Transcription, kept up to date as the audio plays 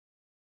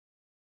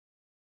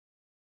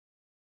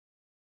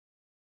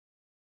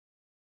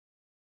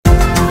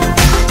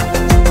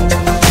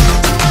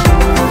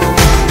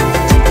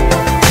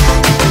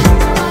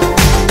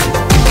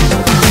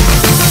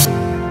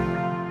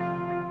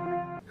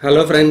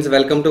Hello friends,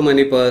 welcome to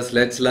Money Purse.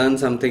 Let's learn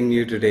something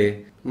new today.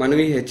 మనం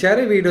ఈ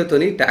HRA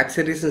వీడియోతోని tax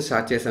series ని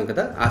start చేసాం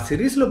కదా. ఆ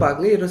సిరీస్ లో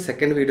భాగంగా ఈరోజు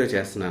సెకండ్ వీడియో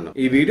చేస్తున్నాను.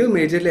 ఈ వీడియో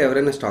మేజర్లీ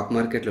ఎవరైనా స్టాక్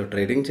మార్కెట్ లో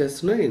ట్రేడింగ్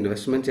చేస్తున్నా,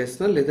 ఇన్వెస్ట్మెంట్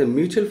చేస్తున్నా లేదా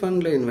మ్యూచువల్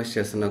ఫండ్ లో ఇన్వెస్ట్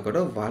చేస్తున్నా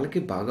కూడా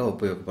వాళ్ళకి బాగా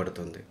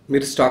ఉపయోగపడుతుంది.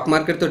 మీరు స్టాక్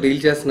మార్కెట్ తో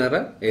డీల్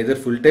చేస్తున్నారా?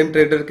 ఏదర్ ఫుల్ టైం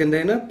ట్రేడర్ కింద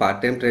అయినా,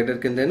 పార్ట్ టైం ట్రేడర్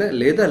కింద అయినా,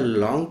 లేదా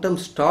long term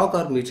stock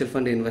or mutual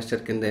fund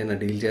investor కింద అయినా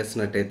డీల్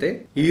చేస్తున్నట్టయితే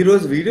ఈ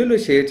రోజు వీడియోలో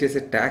షేర్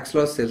చేసే ట్యాక్స్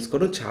లాస్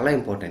తెలుసుకోవడం చాలా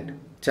ఇంపార్టెంట్.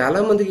 చాలా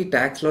మందికి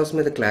ట్యాక్స్ లాస్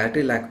మీద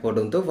క్లారిటీ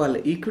లేకపోవడంతో వాళ్ళ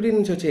ఈక్విటీ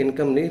నుంచి వచ్చే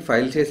ఇన్కమ్ ని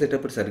ఫైల్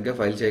చేసేటప్పుడు సరిగ్గా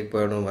ఫైల్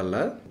చేయకపోవడం వల్ల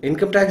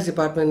ఇన్కమ్ ట్యాక్స్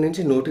డిపార్ట్మెంట్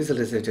నుంచి నోటీసులు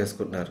రిసీవ్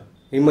చేసుకుంటున్నారు.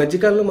 ఈ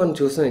మధ్యకాలంలో మనం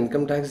చూసిన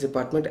ఇన్కమ్ ట్యాక్స్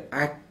డిపార్ట్మెంట్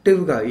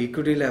యాక్టివ్ గా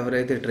ఈక్విటీలు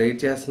ఎవరైతే ట్రేడ్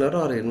చేస్తున్నారో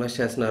ఆర్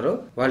ఇన్వెస్ట్ చేస్తున్నారో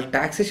వాళ్ళు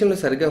టాక్సేషన్ లో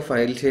సరిగ్గా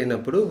ఫైల్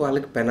చేయనప్పుడు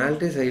వాళ్ళకి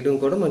పెనాల్టీస్ వేయడం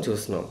కూడా మనం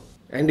చూస్తున్నాం.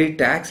 అండ్ ఈ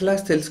ట్యాక్స్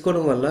లాస్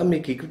తెలుసుకోవడం వల్ల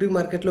మీకు ఈక్విటీ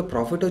మార్కెట్ లో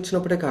ప్రాఫిట్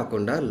వచ్చినప్పుడే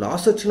కాకుండా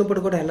లాస్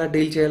వచ్చినప్పుడు కూడా ఎలా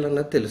డీల్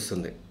చేయాలన్నది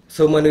తెలుస్తుంది.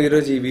 సో మనం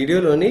ఈరోజు ఈ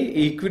వీడియోలోని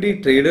ఈక్విటీ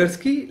ట్రేడర్స్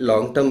కి,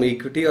 long term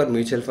equity are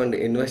mutual fund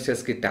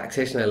investors కి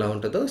టాక్సేషన్ ఎలా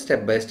ఉంటుందో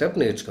స్టెప్ బై స్టెప్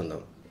నేర్చుకుందాం.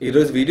 ఈ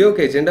రోజు వీడియో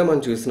ఒక ఎజెండా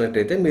మనం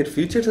చూసినట్టయితే మీరు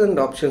ఫ్యూచర్స్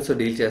అండ్ ఆప్షన్స్ తో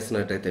డీల్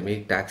చేస్తున్నట్టయితే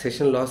మీకు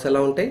టాక్సేషన్ లాస్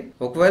ఎలా ఉంటాయి,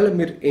 ఒకవేళ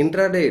మీరు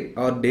ఇంట్రాడే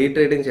ఆర్ డే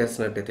ట్రేడింగ్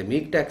చేస్తున్నట్టయితే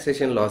మీకు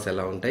టాక్సేషన్ లాస్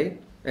ఎలా ఉంటాయి,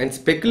 అండ్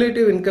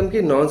స్పెక్యులేటివ్ ఇన్కమ్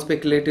కి నాన్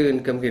స్పెక్యులేటివ్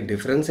ఇన్కమ్ కి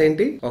డిఫరెన్స్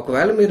ఏంటి,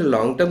 ఒకవేళ మీరు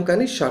లాంగ్ టర్మ్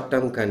కానీ షార్ట్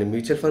టర్మ్ కానీ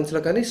మ్యూచువల్ ఫండ్స్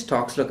లో కానీ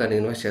స్టాక్స్ లో కానీ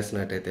ఇన్వెస్ట్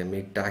చేస్తున్నట్టయితే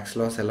మీకు ట్యాక్స్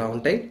లాస్ ఎలా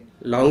ఉంటాయి,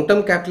 లాంగ్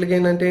టర్మ్ క్యాపిటల్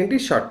గెయిన్ అంటే ఏంటి,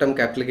 షార్ట్ టర్మ్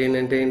క్యాపిటల్ గెయిన్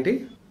అంటే ఏంటి,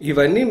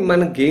 ఇవన్నీ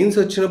మన గెయిన్స్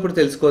వచ్చినప్పుడు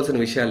తెలుసుకోవాల్సిన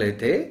విషయాలు.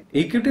 అయితే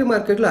ఈక్విటీ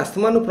మార్కెట్ లో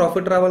అస్తమానం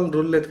ప్రాఫిట్ రావాలని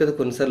రూల్ లేదు కదా,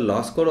 కొన్నిసార్లు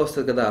లాస్ కూడా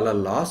వస్తుంది కదా. అలా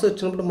లాస్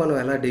వచ్చినప్పుడు మనం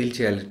ఎలా డీల్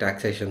చేయాలి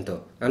టాక్సేషన్ తో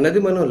అన్నది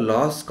మనం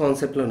లాస్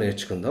కాన్సెప్ట్ లో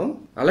నేర్చుకుందాం.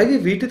 అలాగే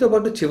వీటితో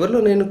పాటు చివరిలో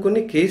నేను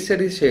కొన్ని కేస్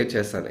స్టడీస్ షేర్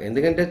చేస్తాను,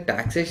 ఎందుకంటే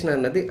టాక్సేషన్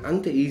అన్నది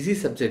అంత ఈజీ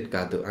సబ్జెక్ట్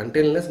కాదు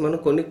అంటే మనం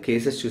కొన్ని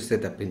కేసెస్ చూస్తే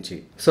తప్పించి.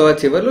 సో ఆ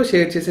చివరిలో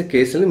షేర్ చేసే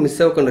కేసులని మిస్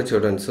అవ్వకుండా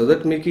చూడండి, సో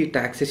దట్ మీకు ఈ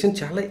టాక్సేషన్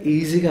చాలా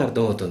ఈజీగా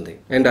అర్థం అవుతుంది.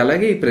 అండ్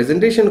అలాగే ఈ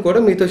ప్రెజెంటేషన్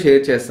కూడా మీతో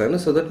షేర్ చేస్తాను,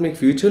 సో దట్ మీకు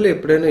ఫ్యూచర్ లో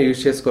ఎప్పుడైనా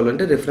యూజ్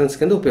చేసుకోవాలంటే రిఫరెన్స్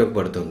కింద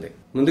ఉపయోగపడుతుంది.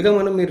 ముందుగా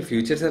మీరు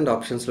ఫ్యూచర్స్ అండ్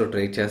ఆప్షన్స్ లో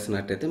ట్రేడ్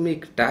చేస్తున్నట్టయితే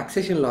మీకు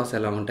టాక్సేషన్ లాస్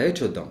ఎలా ఉంటాయో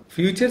చూద్దాం.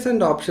 ఫ్యూచర్స్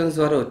అండ్ ఆప్షన్స్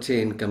ద్వారా వచ్చే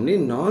ఇన్కమ్ ని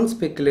నాన్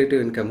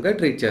స్పెక్యులేటివ్ ఇన్కమ్ గా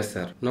ట్రీట్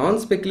చేస్తారు. నాన్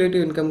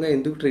స్పెక్యులేటివ్ ఇన్కమ్ గా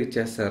ఎందుకు ట్రీట్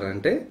చేస్తారు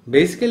అంటే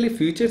బేసికల్లీ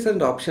ఫ్యూచర్స్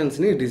అండ్ ఆప్షన్స్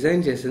ని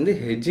డిజైన్ చేసింది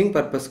హెడ్జింగ్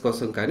పర్పస్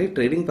కోసం కానీ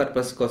ట్రేడింగ్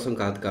పర్పస్ కోసం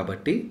కాదు.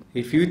 కాబట్టి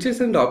ఈ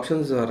ఫ్యూచర్స్ అండ్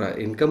ఆప్షన్స్ ద్వారా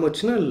ఇన్కమ్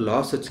వచ్చినా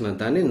లాస్ వచ్చినా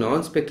దాన్ని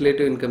నాన్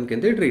స్పెక్యులేటివ్ ఇన్కమ్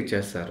కింద ట్రీట్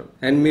చేస్తారు.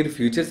 అండ్ మీరు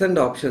ఫ్యూచర్స్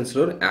అండ్ ఆప్షన్స్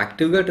లో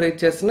యాక్టివ్ గా ట్రేడ్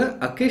చేస్తున్నా,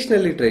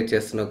 అకేషనల్లీ ట్రేడ్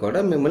చేస్తున్నా కూడా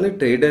మిమ్మల్ని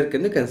ట్రేడర్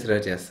కింద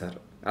కన్సిడర్ చేస్తారు.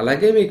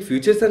 అలాగే మీకు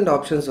ఫ్యూచర్స్ అండ్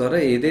ఆప్షన్స్ ద్వారా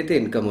ఏదైతే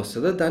ఇన్కమ్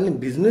వస్తుందో దాన్ని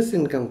బిజినెస్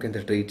ఇన్కమ్ కింద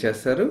ట్రీట్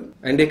చేస్తారు.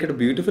 అండ్ ఇక్కడ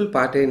బ్యూటిఫుల్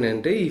పార్ట్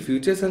ఏంటంటే ఈ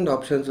ఫ్యూచర్స్ అండ్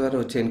ఆప్షన్స్ ద్వారా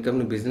వచ్చే ఇన్కమ్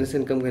ని బిజినెస్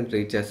ఇన్కమ్ కింద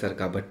ట్రీట్ చేస్తారు.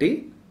 కాబట్టి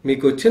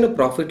మీకు వచ్చిన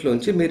ప్రాఫిట్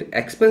లోంచి మీరు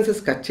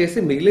ఎక్స్పెన్సెస్ కట్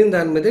చేసి మిగిలిన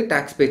దాని మీదే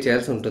ట్యాక్స్ పే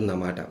చేయాల్సి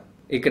ఉంటుందన్నమాట.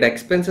 ఇక్కడ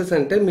ఎక్స్పెన్సెస్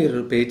అంటే మీరు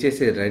పే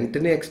చేసే రెంట్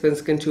ని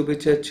ఎక్స్పెన్స్ కింద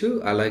చూపించవచ్చు,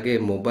 అలాగే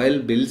మొబైల్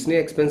బిల్స్ ని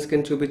ఎక్స్పెన్స్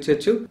కింద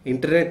చూపించవచ్చు,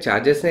 ఇంటర్నెట్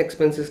చార్జెస్ ని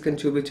ఎక్స్పెన్సెస్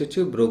కింద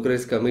చూపించవచ్చు,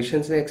 బ్రోకరేజ్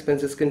కమిషన్స్ ని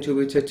ఎక్స్పెన్సెస్ కింద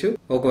చూపించవచ్చు.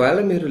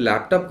 ఒకవేళ మీరు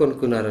ల్యాప్టాప్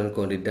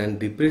కొనుక్కున్నారనుకోండి దాని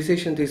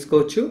డిప్రిసియేషన్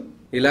తీసుకోవచ్చు.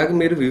 ఇలాగ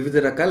మీరు వివిధ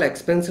రకాల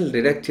ఎక్స్పెన్సులు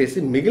డిడక్ట్ చేసి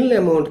మిగిలిన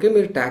అమౌంట్ కి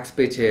మీరు ట్యాక్స్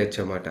పే చేయొచ్చు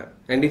అన్నమాట.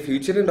 అండ్ ఈ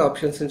ఫ్యూచర్ అండ్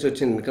ఆప్షన్స్ నుంచి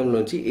వచ్చిన ఇన్కమ్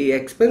నుంచి ఈ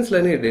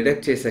ఎక్స్పెన్స్లని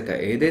డిడక్ట్ చేశాక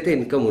ఏదైతే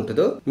ఇన్కమ్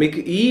ఉంటుందో మీకు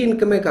ఈ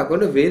ఇన్కమే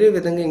కాకుండా వేరే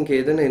విధంగా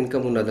ఇంకేదైనా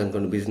ఇన్కమ్ ఉన్నది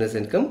అనుకోండి, బిజినెస్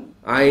ఇన్కమ్,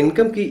 ఆ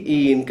ఇన్కమ్ కి ఈ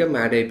ఇన్కమ్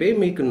యాడ్ అయిపోయి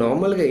మీకు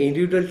నార్మల్ గా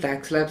ఇండివిజువల్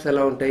ట్యాక్స్ స్లాబ్స్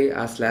ఎలా ఉంటాయి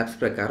ఆ స్లాబ్స్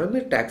ప్రకారం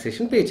మీరు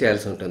టాక్సేషన్ పే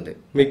చేయాల్సి ఉంటుంది.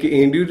 మీకు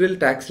ఇండివిజువల్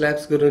ట్యాక్స్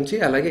స్లాబ్స్ గురించి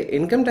అలాగే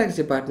ఇన్కమ్ ట్యాక్స్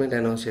డిపార్ట్మెంట్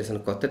అనౌన్స్ చేసిన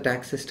కొత్త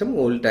tax system,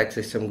 old tax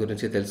system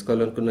గురించి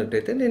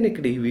తెలుసుకోవాలనుకున్నట్టయితే నేను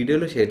ఇక్కడ ఈ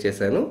వీడియోలో షేర్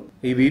చేశాను.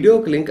 ఈ వీడియో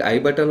ఒక లింక్ ఐ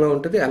బటన్ లో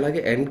ఉంటుంది,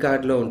 అలాగే ఎండ్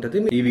కార్డ్ లో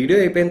ఉంటుంది. ఈ వీడియో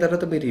అయిపోయిన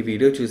తర్వాత మీరు ఈ వీడియో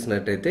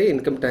చూసినట్టయితే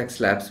ఇన్కమ్ ట్యాక్స్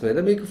స్లాబ్స్ మీద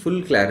మీకు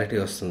ఫుల్ క్లారిటీ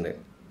వస్తుంది.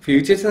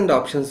 ఫ్యూచర్స్ అండ్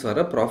ఆప్షన్స్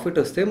ద్వారా ప్రాఫిట్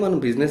వస్తే మనం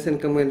బిజినెస్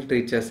ఇన్కమ్ మీద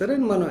ట్రీట్ చేస్తారు.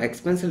 అండ్ మనం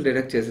ఎక్స్పెన్సిల్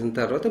డిడక్ట్ చేసిన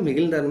తర్వాత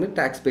మిగిలిన దాని మీద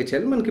ట్యాక్స్ పే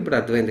చేయాలి. మనకి ఇప్పుడు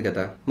అర్థమైంది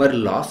కదా. మరి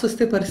లాస్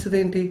వస్తే పరిస్థితి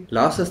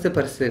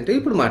ఏంటి,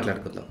 ఇప్పుడు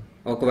మాట్లాడుకుందాం.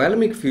 ఒకవేళ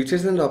మీకు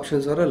ఫ్యూచర్స్ అండ్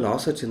ఆప్షన్స్ ద్వారా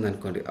లాస్ వచ్చింది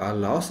అనుకోండి, ఆ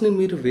లాస్ ని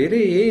మీరు వేరే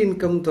ఏ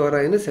ఇన్కమ్ ద్వారా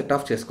అయినా సెట్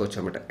ఆఫ్ చేసుకోవచ్చు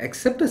అన్నమాట,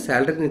 ఎక్సెప్ట్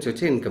శాలరీ నుంచి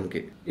వచ్చే ఇన్కమ్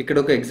కి. ఇక్కడ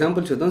ఒక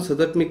ఎగ్జాంపుల్ చూద్దాం, సో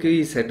దట్ మీకు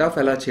ఈ సెట్ ఆఫ్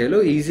ఎలా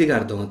చేయాలో ఈజీగా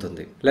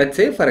అర్థమవుతుంది. లెట్స్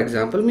సే ఫర్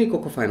ఎగ్జాంపుల్ మీకు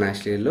ఒక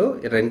ఫైనాన్షియల్ ఇయర్ లో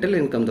రెంటల్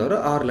ఇన్కమ్ ద్వారా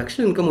 6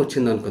 లక్షలు ఇన్కమ్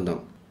వచ్చింది అనుకుందాం.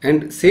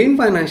 అండ్ సేమ్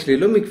ఫైనాన్షియల్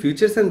ఇయర్ లో మీకు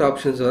ఫ్యూచర్స్ అండ్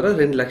ఆప్షన్స్ ద్వారా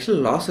 2 లక్షలు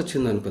లాస్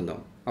వచ్చింది అనుకుందాం.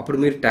 అప్పుడు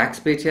మీరు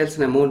ట్యాక్స్ పే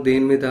చేయాల్సిన అమౌంట్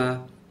దేని మీద,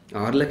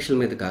 6 లక్షల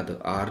మీద కాదు.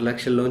 6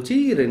 లక్షల్లోంచి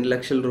 2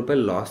 లక్షల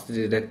రూపాయలు లాస్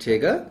డిడక్ట్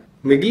చేయగా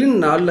మిగిలిన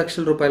 4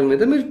 లక్షల రూపాయల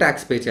మీద మీరు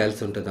ట్యాక్స్ పే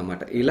చేయాల్సి ఉంటుంది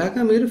అన్నమాట.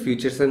 ఇలాగా మీరు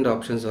ఫ్యూచర్స్ అండ్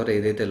ఆప్షన్స్ ద్వారా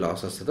ఏదైతే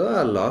లాస్ వస్తుందో ఆ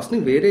లాస్ ని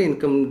వేరే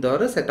ఇన్కమ్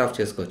ద్వారా సెట్ ఆఫ్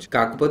చేసుకోవచ్చు.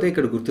 కాకపోతే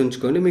ఇక్కడ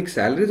గుర్తుంచుకోండి, మీకు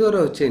శాలరీ ద్వారా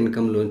వచ్చే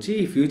ఇన్కమ్ లోంచి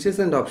ఈ ఫ్యూచర్స్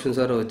అండ్ ఆప్షన్స్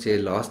ద్వారా వచ్చే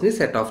లాస్ ని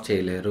సెట్ ఆఫ్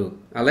చేయలేరు.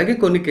 అలాగే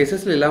కొన్ని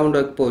కేసెస్ లో ఇలా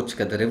ఉండకపోవచ్చు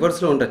కదా,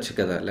 రివర్స్ లో ఉండొచ్చు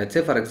కదా. లెట్స్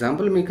సే ఫర్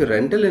ఎగ్జాంపుల్ మీకు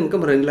రెంటల్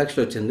ఇన్కమ్ 2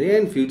 లక్షలు వచ్చింది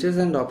అండ్ ఫ్యూచర్స్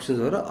అండ్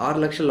ఆప్షన్స్ ద్వారా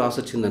 6 లక్షల లాస్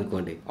వచ్చింది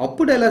అనుకోండి.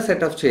 అప్పుడు ఎలా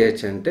సెట్ ఆఫ్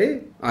చేయొచ్చు అంటే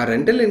ఆ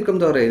రెంటల్ ఇన్కమ్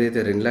ద్వారా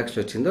ఏదైతే 2 లక్షలు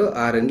వచ్చిందో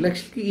ఆ 2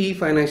 లక్షలకి ఈ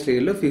ఫైనాన్షియల్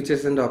ఇయర్ లో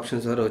ఫ్యూచర్స్ అండ్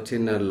ఆప్షన్స్ ద్వారా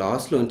వచ్చిన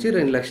లాస్ లోంచి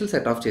 2 లక్షలు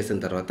సెట్ ఆఫ్ చేసిన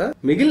తర్వాత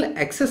మిగిలిన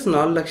ఎక్సెస్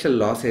 4 లక్షల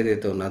లాస్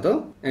ఏదైతే ఉన్నదో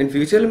అండ్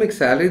ఫ్యూచర్ లో మీకు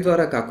శాలరీ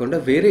ద్వారా కాకుండా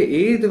వేరే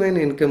ఏ విధమైన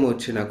ఇన్కమ్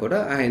వచ్చినా కూడా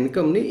ఆ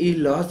ఇన్కమ్ ని ఈ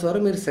లాస్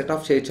ద్వారా మీరు సెట్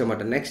ఆఫ్ చేయొచ్చు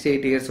అన్నమాట నెక్స్ట్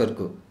 8 ఇయర్స్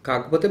వరకు.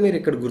 కాకపోతే మీరు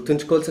ఇక్కడ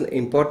గుర్తుంచుకోవాల్సిన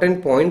ఇంపార్టెంట్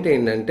పాయింట్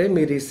ఏంటంటే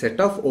మీరు ఈ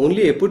సెట్ ఆఫ్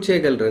ఓన్లీ ఎప్పుడు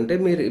చేయగలరు అంటే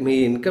మీరు మీ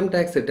ఇన్కమ్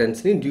ట్యాక్స్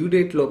రిటర్న్స్ ని డ్యూ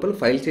డేట్ లోపల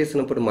ఫైల్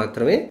చేసినప్పుడు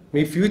మాత్రమే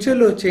మీ ఫ్యూచర్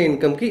లో వచ్చే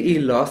ఇన్కమ్ కి ఈ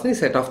లాస్ ని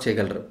సెట్ ఆఫ్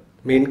చేయగలరు.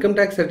 మీ ఇన్కమ్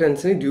ట్యాక్స్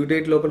రిటర్న్స్ ని డ్యూ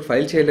డేట్ లోపల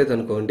ఫైల్ చేయలేదు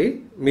అనుకోండి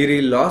మీరు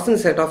ఈ లాస్ ని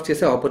సెట్ ఆఫ్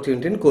చేసే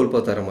ఆపర్చునిటీని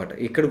కోల్పోతారన్నమాట.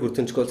 ఇక్కడ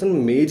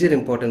గుర్తుంచుకోవాల్సిన మేజర్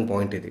ఇంపార్టెంట్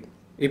పాయింట్ ఇది.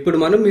 ఇప్పుడు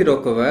మీరు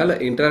ఒకవేళ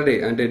ఇంట్రాడే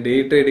అంటే డే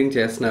ట్రేడింగ్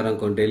చేస్తున్నారు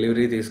అనుకోండి,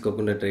 డెలివరీ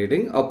తీసుకోకుండా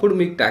ట్రేడింగ్, అప్పుడు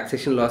మీకు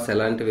టాక్సేషన్ లాస్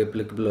ఎలాంటివి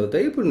అప్లికబుల్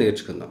అవుతాయి ఇప్పుడు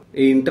నేర్చుకుందాం.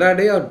 ఈ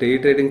ఇంట్రాడే ఆర్ డే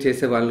ట్రేడింగ్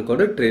చేసే వాళ్ళని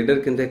కూడా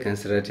ట్రేడర్ కిందే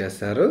కన్సిడర్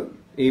చేస్తారు.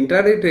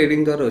 ఇంట్రాడే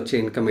ట్రేడింగ్ ద్వారా వచ్చే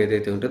ఇన్కమ్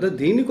ఏదైతే ఉంటుందో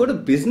దీన్ని కూడా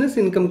బిజినెస్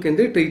ఇన్కమ్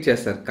కింద ట్రీట్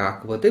చేస్తారు.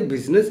 కాకపోతే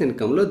బిజినెస్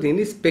ఇన్కమ్ లో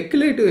దీన్ని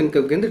స్పెక్యులేటివ్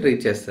ఇన్కమ్ కింద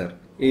ట్రీట్ చేస్తారు.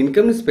 ఈ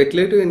ఇన్కమ్ ని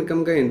స్పెక్యులేటివ్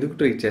ఇన్కమ్ గా ఎందుకు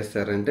ట్రీట్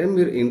చేస్తారంటే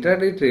మీరు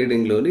ఇంట్రాడే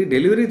ట్రేడింగ్ లోని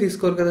డెలివరీ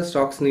తీసుకోరు కదా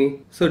స్టాక్స్ ని,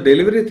 సో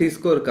డెలివరీ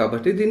తీసుకోరు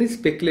కాబట్టి దీన్ని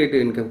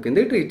స్పెక్యులేటివ్ ఇన్కమ్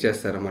కింద ట్రీట్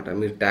చేస్తారన్నమాట.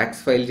 మీరు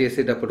ట్యాక్స్ ఫైల్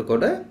చేసేటప్పుడు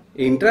కూడా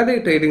ఇంట్రాడే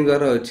ట్రేడింగ్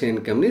ద్వారా వచ్చే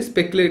ఇన్కమ్ ని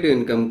స్పెక్యులేటివ్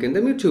ఇన్కమ్ కింద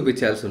మీరు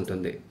చూపించాల్సి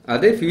ఉంటుంది.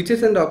 అదే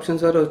ఫ్యూచర్స్ అండ్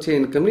ఆప్షన్స్ ద్వారా వచ్చే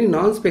ఇన్కమ్ ని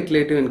నాన్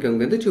స్పెక్యులేటివ్ ఇన్కమ్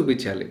కింద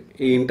చూపించాలి.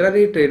 ఈ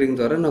ఇంట్రాడే ట్రేడింగ్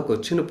ద్వారా నాకు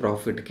వచ్చిన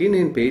ప్రాఫిట్ కి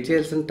నేను పే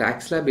చేయాల్సిన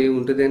ట్యాక్స్ స్లాబ్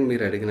ఏముంటుంది అని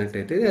మీరు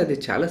అడిగినట్టయితే అది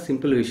చాలా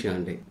సింపుల్ విషయం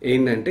అండి.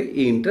 ఏంటంటే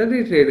ఈ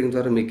ఇంట్రాడే ట్రేడింగ్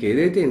ద్వారా మీకు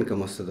ఏదైతే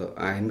ఇన్కమ్ వస్తుందో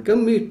ఆ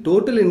ఇన్కమ్ మీ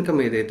టోటల్ ఇన్కమ్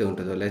ఏదైతే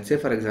ఉంటుందో, let's say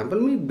for example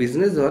me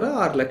business ద్వారా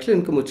 6 లక్షలు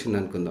ఇన్కమ్ వచ్చింది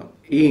అనుకుందాం.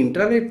 ఈ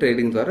ఇంట్రాడే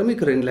ట్రేడింగ్ ద్వారా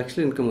మీకు 2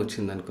 లక్షలు ఇన్కమ్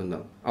వచ్చింది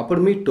అనుకుందాం. అప్పుడు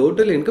మీ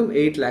టోటల్ ఇన్కమ్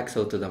 8 lakhs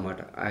అవుతుంది అన్నమాట.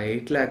 ఆ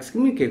 8 lakhs కి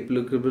మీకు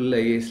అప్లికబుల్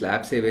అయ్యే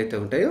స్లాబ్స్ ఏవైతే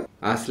ఉంటాయో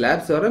ఆ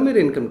స్లాబ్స్ ద్వారా మీరు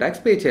ఇన్కమ్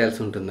ట్యాక్స్ పే చేయాల్సి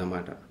ఉంటుంది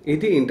అన్నమాట.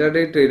 ఇది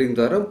ఇంట్రాడే ట్రేడింగ్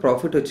ద్వారా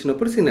ప్రాఫిట్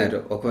వచ్చినప్పుడు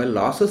సినారియో. ఒకవేళ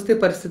లాస్ వస్తే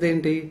పరిస్థితి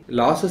ఏంటి?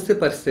 లాస్ వస్తే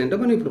పరిస్థితి ఏంటో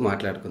మనం ఇప్పుడు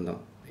మాట్లాడుకుందాం.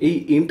 ఈ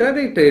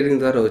ఇంట్రాడే ట్రేడింగ్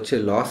ద్వారా వచ్చే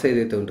లాస్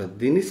ఏదైతే ఉంటుందో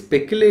దీన్ని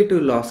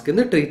స్పెక్యులేటివ్ లాస్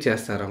కింద ట్రీట్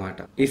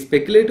చేస్తారన్నమాట. ఈ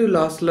స్పెక్యులేటివ్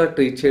లాస్ లా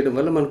ట్రీట్ చేయడం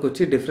వల్ల మనకు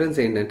వచ్చే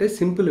డిఫరెన్స్ ఏంటంటే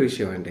సింపుల్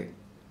విషయం అండి.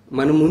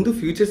 మనం ముందు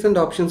ఫ్యూచర్స్ అండ్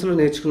ఆప్షన్స్ లో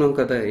నేర్చుకున్నాం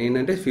కదా,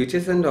 ఏంటంటే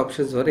ఫ్యూచర్స్ అండ్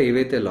ఆప్షన్స్ ద్వారా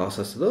ఏవైతే లాస్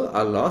వస్తుందో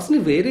ఆ లాస్ ని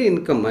వేరే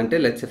ఇన్కమ్ అంటే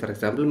let's for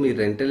example me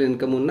rental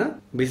income ఉన్నా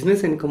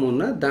బిజినెస్ ఇన్కమ్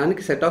ఉన్నా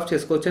దానికి సెట్ ఆఫ్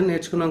చేసుకోవచ్చు అని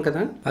నేర్చుకున్నాం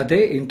కదా. అదే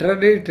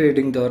ఇంట్రాడే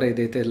ట్రేడింగ్ ద్వారా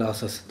ఏదైతే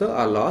లాస్ వస్తుందో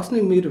ఆ లాస్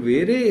ని మీరు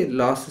వేరే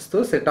లాసెస్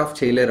తో సెట్ ఆఫ్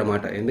చేయలేరు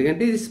అన్నమాట.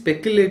 ఎందుకంటే ఇది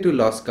స్పెక్యులేటివ్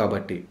లాస్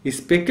కాబట్టి ఈ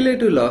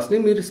స్పెక్యులేటివ్ లాస్ ని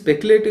మీరు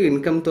స్పెక్యులేటివ్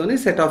ఇన్కమ్ తోనే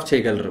సెట్ ఆఫ్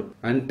చేయగలరు.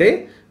 అంటే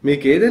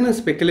మీకు ఏదైనా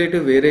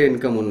స్పెక్యులేటివ్ వేరే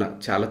ఇన్కమ్ ఉన్నా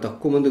చాలా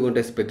తక్కువ మందిగా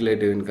ఉంటాయి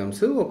స్పెక్యులేటివ్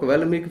ఇన్కమ్స్.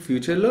 ఒకవేళ మీకు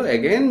ఫ్యూచర్ లో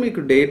అగైన్ మీకు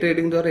డే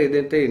ట్రేడింగ్ ద్వారా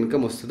ఏదైతే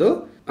ఇన్కమ్ వస్తుందో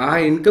ఆ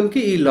ఇన్కమ్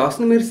కి ఈ లాస్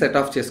ని మీరు సెట్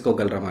ఆఫ్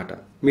చేసుకోగలరు అన్నమాట.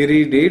 మీరు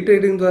ఈ డే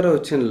ట్రేడింగ్ ద్వారా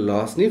వచ్చిన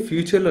లాస్ ని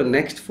ఫ్యూచర్ లో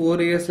నెక్స్ట్ 4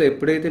 years లో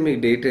ఎప్పుడైతే మీకు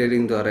డే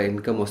ట్రేడింగ్ ద్వారా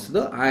ఇన్కమ్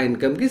వస్తుందో ఆ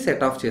ఇన్కమ్ కి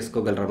సెట్ ఆఫ్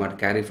చేసుకోగలరు అన్నమాట,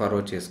 క్యారీ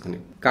ఫార్వర్డ్ చేసుకుని.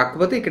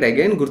 కాకపోతే ఇక్కడ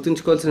అగైన్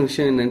గుర్తుంచుకోవాల్సిన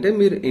విషయం ఏంటంటే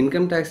మీరు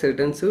income tax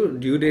returns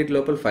due date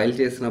లోపల ఫైల్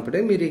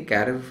చేసినప్పుడే మీరు ఈ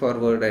క్యారీ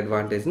ఫార్వర్డ్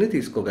అడ్వాంటేజ్ ని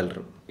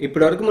తీసుకోగలరు.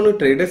 ఇప్పటి వరకు మనం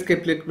ట్రేడర్స్ కి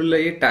అప్లికబుల్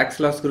అయ్యే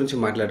ట్యాక్స్ లాస్ గురించి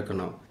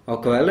మాట్లాడుకున్నాం.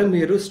 ఒకవేళ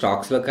మీరు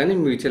స్టాక్స్ లో కానీ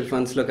మ్యూచువల్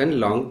ఫండ్స్ లో కానీ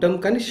లాంగ్ టర్మ్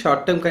కానీ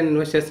షార్ట్ టర్మ్ కానీ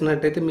ఇన్వెస్ట్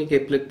చేస్తున్నట్టయితే మీకు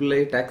అప్లికబుల్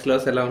అయ్యే ట్యాక్స్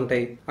లాస్ ఎలా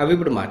ఉంటాయి అవి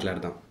ఇప్పుడు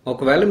మాట్లాడదాం.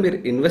 ఒకవేళ మీరు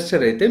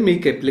ఇన్వెస్టర్ అయితే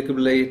మీకు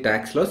అప్లికబుల్ అయ్యే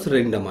ట్యాక్స్ లాస్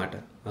 2 అన్నమాట.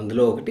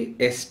 అందులో ఒకటి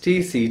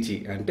STCG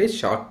అంటే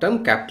short term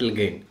capital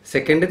gain,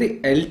 second అది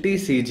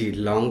LTCG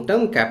long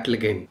term capital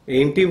gain.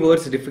 ఏంటి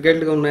వర్డ్స్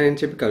డిఫికల్ట్ గా ఉన్నాయని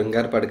చెప్పి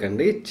కంగారు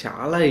పడకండి,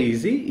 చాలా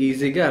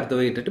ఈజీగా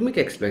అర్థమయ్యేటట్టు మీకు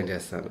ఎక్స్ప్లెయిన్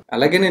చేస్తాను.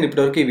 అలాగే నేను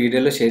ఇప్పటివరకు ఈ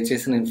వీడియోలో షేర్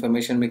చేసిన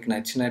ఇన్ఫర్మేషన్ మీకు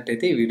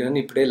నచ్చినట్టయితే ఈ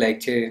వీడియోని ఇప్పుడే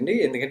లైక్ చేయండి,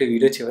 ఎందుకంటే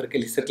వీడియో చివరికి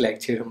వెళ్ళేసరికి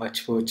లైక్ చేయడం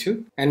మర్చిపోవచ్చు.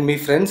 And me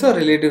friends are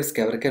relatives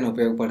కి ఎవరికైనా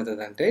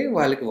ఉపయోగపడుతుంది అంటే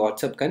వాళ్ళకి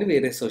వాట్సాప్ కానీ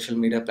వేరే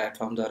సోషల్ మీడియా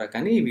ప్లాట్ఫామ్ ద్వారా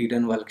కానీ ఈ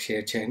వీడియోని వాళ్ళకి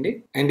షేర్ చేయండి.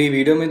 అండ్ ఈ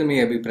వీడియో మీద మీ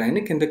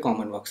అభిప్రాయాన్ని కింద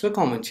కామెంట్ బాక్స్ లో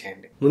కామెంట్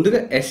చేయండి. ముందుగా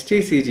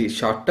STCG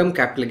short term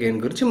capital gain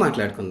గురించి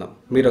మాట్లాడుకుందాం.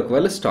 మీరు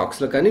ఒకవేళ స్టాక్స్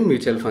లో కానీ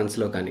మ్యూచువల్ ఫండ్స్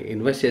లో కానీ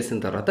ఇన్వెస్ట్ చేసిన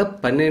తర్వాత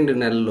 12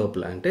 నెలల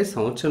లోపల అంటే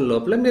సంవత్సరం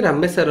లోపల మీరు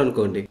అమ్మేశారు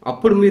అనుకోండి,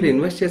 అప్పుడు మీరు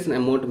ఇన్వెస్ట్ చేసిన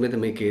అమౌంట్ మీద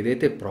మీకు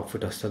ఏదైతే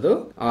ప్రాఫిట్ వస్తుందో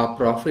ఆ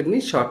ప్రాఫిట్ ని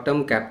షార్ట్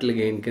టర్మ్ క్యాపిటల్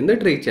గెయిన్ కింద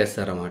ట్రీట్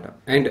చేస్తారన్నమాట.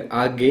 అండ్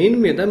ఆ గెయిన్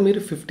మీద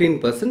మీరు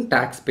 15%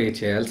 ట్యాక్స్ పే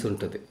చేయాల్సి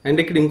ఉంటుంది.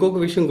 అండ్ ఇక్కడ ఇంకొక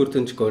విషయం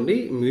గుర్తుంచుకోండి,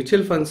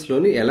 మ్యూచువల్ ఫండ్స్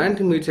లోని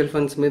ఎలాంటి మ్యూచువల్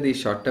ఫండ్స్ మీద ఈ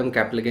short term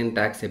capital gain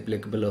tax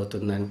applicable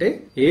అవుతుందంటే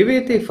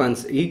ఏవైతే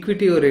ఫండ్స్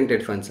ఈక్విటీ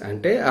ఓరియంటెడ్ ఫండ్స్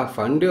అంటే ఆ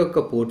ఫండ్ యొక్క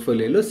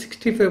పోర్ట్ఫోలియోలో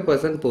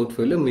 65%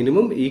 పోర్ట్ఫోలియో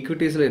మినిమం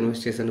ఈక్విటీస్ లో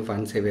ఇన్వెస్ట్ చేసిన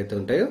ఫండ్స్ ఏవైతే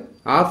ఉంటాయో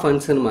ఆ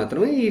ఫండ్స్ ని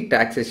మాత్రమే ఈ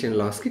టాక్సేషన్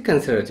లాస్ కి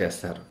కన్సిడర్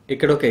చేస్తారు.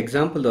 ఇక్కడ ఒక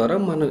ఎగ్జాంపుల్ ద్వారా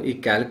మనం ఈ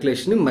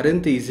క్యాలిక్యులేషన్ ని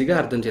మరింత ఈజీగా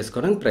అర్థం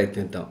చేసుకోవడానికి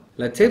ప్రయత్నిద్దాం.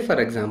 లెట్స్ సే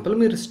ఫర్ ఎగ్జాంపుల్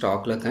మీరు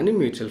స్టాక్ లో కానీ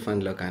మ్యూచువల్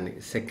ఫండ్ లో కానీ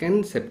 2nd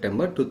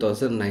September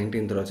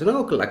 2019 రోజున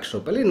 1 లక్ష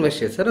రూపాయలు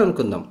ఇన్వెస్ట్ చేశారు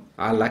అనుకుందాం.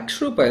 ఆ 1 లక్ష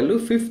రూపాయలు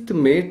 5th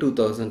May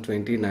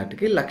 2020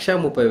 నాటికి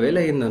 1,30,000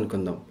 అయింది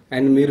అనుకుందాం.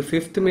 అండ్ మీరు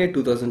 5th May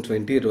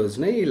 2020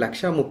 రోజున ఈ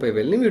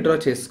 1,30,000ని విత్డ్రా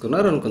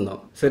చేసుకున్నారు అనుకుందాం.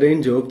 సరే ఏం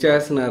జోక్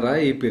చేస్తున్నారా,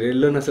 ఈ పీరియడ్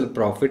లో అసలు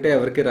ప్రాఫిట్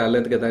ఎవరికి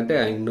రాలేదు కదా అంటే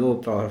ఐ నో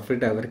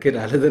ప్రాఫిట్ ఎవరికి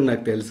రాలేదని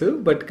నాకు తెలుసు,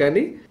 బట్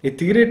కానీ ఈ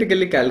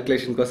థియరిటికల్లీ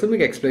క్యాలిక్యులేషన్ కోసం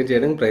మీకు ఎక్స్ప్లెయిన్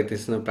చేయడానికి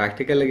ప్రయత్నిస్తున్నాను.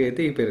 ప్రాక్టికల్ గా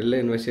అయితే ఈ పీరియడ్ లో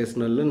ఇన్వెస్ట్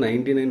చేసిన వాళ్ళు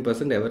 99%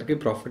 50% ఎవరికి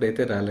ప్రాఫిట్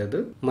అయితే రాలేదు.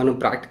 మనం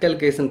ప్రాక్టికల్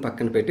కేసును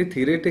పక్కన పెట్టి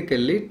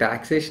థియరిటికల్లీ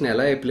టాక్సేషన్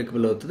ఎలా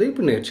అప్లికబుల్ అవుతుందో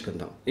ఇప్పుడు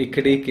నేర్చుకుందాం.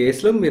 ఇక్కడ ఈ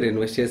కేసులో మీరు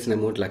ఇన్వెస్ట్ చేసిన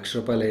అమౌంట్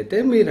 ₹1,00,000 అయితే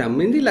మీరు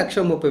అమ్మింది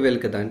 1,30,000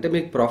 కదా, అంటే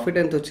మీకు ప్రాఫిట్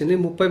ఎంత వచ్చింది?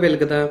 30,000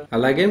 కదా.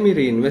 అలాగే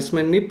మీరు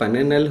ఇన్వెస్ట్మెంట్ ని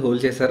 12 నెలలు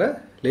హోల్డ్ చేశారా?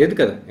 లేదు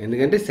కదా,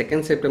 ఎందుకంటే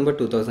 2 సెప్టెంబర్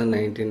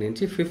 2019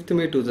 నుంచి 5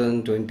 మే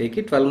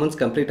 2020కి 12 మంత్స్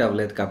కంప్లీట్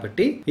అవ్వలేదు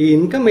కాబట్టి ఈ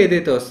ఇన్కమ్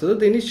ఏదైతే వస్తుందో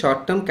దీన్ని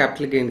షార్ట్ టర్మ్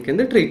క్యాపిటల్ గెయిన్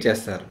కింద ట్రీట్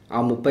చేస్తారు.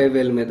 ఆ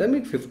 30,000 మీద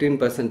మీకు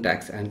 15%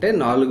 ట్యాక్స్ అంటే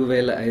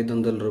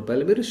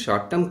 ₹4,500 మీరు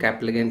short term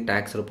capital gain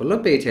tax రూపంలో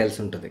పే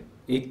చేయాల్సి ఉంటుంది.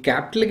 ఈ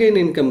క్యాపిటల్ గెయిన్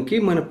ఇన్కమ్ కి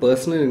మన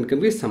పర్సనల్ ఇన్కమ్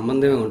కి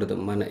సంబంధమే ఉండదు.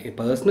 మన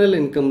పర్సనల్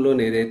ఇన్కమ్ లో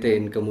ఏదైతే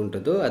ఇన్కమ్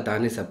ఉంటుందో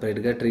దాన్ని సపరేట్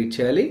గా ట్రీట్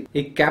చేయాలి.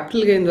 ఈ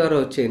క్యాపిటల్ గెయిన్ ద్వారా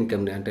వచ్చే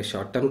ఇన్కమ్ ని, అంటే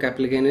షార్ట్ టర్మ్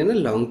క్యాపిటల్ గెయిన్ అయినా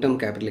లాంగ్ టర్మ్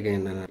క్యాపిటల్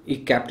గెయిన్ అయినా, ఈ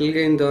క్యాపిటల్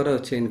గెయిన్ ద్వారా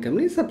వచ్చే ఇన్కమ్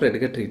ని సపరేట్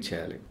గా ట్రీట్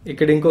చేయాలి.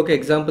 ఇక్కడ ఇంకొక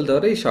ఎగ్జాంపుల్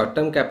ద్వారా ఈ short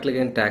term capital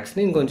gain tax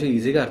ని ఇంకొంచెం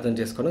ఈజీగా అర్థం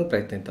చేసుకోవడానికి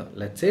ప్రయత్నిద్దాం.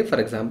 లెట్స్ సే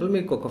ఫర్ ఎగ్జాంపుల్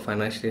మీకు ఒక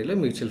ఫైనాన్షియల్ ఇయర్ లో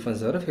మ్యూచువల్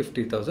ఫండ్స్ ద్వారా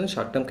 50,000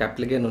 షార్ట్ టర్మ్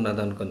క్యాపిటల్ గెయిన్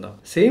ఉన్నది అనుకుందాం.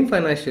 సేమ్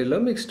ఫైనాన్షియల్ ఇయర్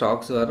లో మీకు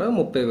స్టాక్స్ ద్వారా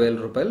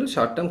 ₹30,000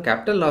 షార్ట్ టర్మ్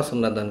క్యాపిటల్ లాస్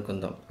ఉన్నది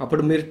అనుకుందాం. అప్పుడు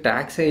మీరు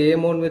ట్యాక్స్ ఏ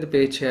అమౌంట్ మీద పే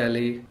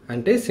చేయాలి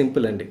అంటే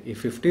సింపుల్ అండి. ఈ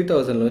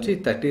 50,000 నుంచి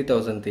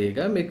 30,000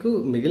 తీయగా మీకు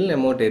మిగిలిన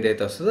అమౌంట్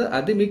ఏదైతే వస్తుందో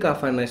అది మీకు ఆ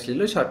ఫైనాన్షియల్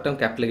లో షార్ట్ టర్మ్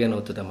క్యాపిటల్ గెయిన్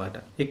అవుతుంది అన్నమాట.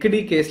 ఇక్కడ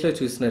ఈ కేసులో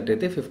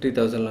చూసినట్టయితే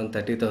 50,000 లో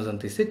 30,000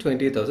 తీసి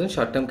 20,000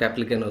 షార్ట్ టర్మ్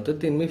క్యాపిటల్ గెయిన్ అవుతుంది.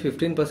 దీని మీ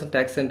 15%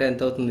 ట్యాక్స్ అంటే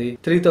ఎంత అవుతుంది?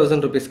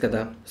 ₹3,000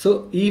 కదా. సో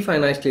ఈ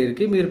ఫైనాన్షియల్ ఇయర్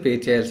కి మీరు పే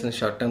చేయాల్సిన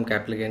short term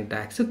capital gain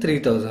tax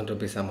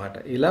 ₹3,000 అన్నమాట.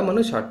 ఇలా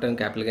మనం short term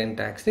capital gain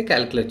tax ని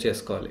క్యాలిక్యులేట్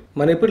చేసుకోవాలి.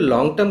 మనం ఇప్పుడు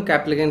long term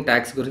capital gain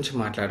tax గురించి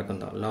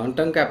మాట్లాడుకుందాం. Long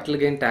term capital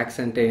gain tax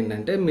అంటే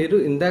ఏంటంటే మీరు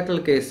ఇందాకల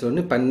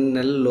కేసులోని 12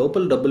 నెలల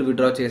లోపల డబ్బులు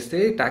విత్డ్రా చేస్తే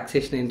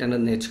టాక్సేషన్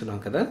ఏంటన్నది నేర్చుకున్నాం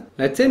కదా.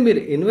 నచ్చే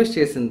మీరు ఇన్వెస్ట్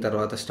చేసిన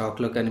తర్వాత స్టాక్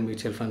లో కానీ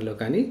మ్యూచువల్ ఫండ్ లో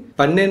కానీ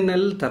 12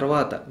 నెలల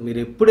తర్వాత మీరు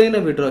ఎప్పుడైనా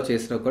విత్డ్రా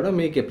చేసినా కూడా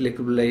మీకు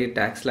అప్లికబుల్ అయ్యే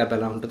ట్యాక్స్ స్లాబ్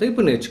ఎలా ఉంటుందో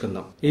ఇప్పుడు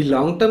నేర్చుకుందాం. ఈ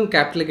లాంగ్ టర్మ్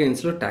క్యాపిటల్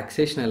గెయిన్స్ లో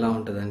టాక్సేషన్ ఎలా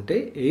ఉంటుందంటే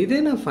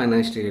ఏదైనా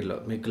ఫైనాన్షియల్ ఇయర్ లో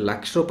మీకు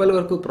 ₹1,00,000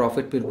 వరకు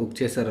ప్రాఫిట్ మీరు బుక్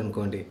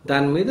చేశారనుకోండి,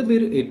 దాని మీద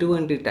మీరు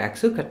ఎటువంటి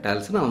ట్యాక్స్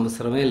కట్టాల్సిన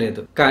అవసరమే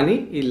లేదు. కానీ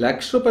ఈ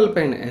 ₹1,00,000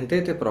 పైన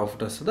ఎంతైతే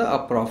ప్రాఫిట్ వస్తుందో ఆ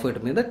ప్రాఫిట్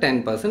మీద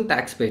 10%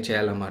 ట్యాక్స్ పే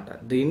చేయాలన్నమాట.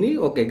 దీన్ని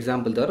ఒక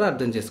ఎగ్జాంపుల్ ద్వారా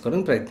అర్థం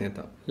చేసుకోవడానికి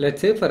ప్రయత్నిద్దాం.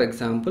 లెట్స్ సే ఫర్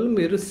ఎగ్జాంపుల్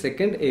మీరు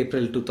 2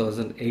 ఏప్రిల్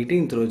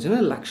 2018 రోజున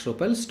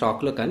 ₹1,00,000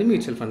 స్టాక్ లో కానీ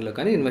మ్యూచువల్ ఫండ్ లో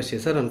కానీ ఇన్వెస్ట్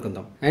చేశారు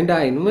అనుకుందాం. అండ్ ఆ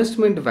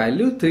ఇన్వెస్ట్మెంట్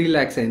వాల్యూ 3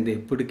 lakhs అయింది.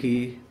 ఇప్పటికి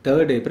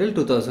 3rd ఏప్రిల్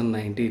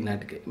 2019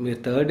 నాటికి మీరు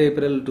 3rd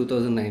ఏప్రిల్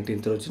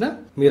 2019 రోజున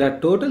మీరు ఆ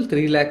టోటల్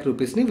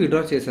 ₹3,00,000 ని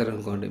విత్డ్రా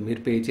చేశారనుకోండి,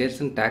 మీరు పే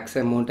చేయాల్సిన ట్యాక్స్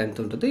అమౌంట్ ఎంత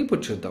ఉంటుందో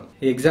ఇప్పుడు చూద్దాం.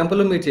 ఈ ఎగ్జాంపుల్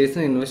లో మీరు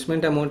చేసిన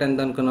ఇన్వెస్ట్మెంట్ అమౌంట్ ఎంత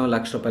అనుకున్నాం?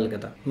 ₹1,00,000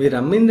 కదా. మీరు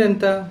అమ్మింది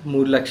ఎంత?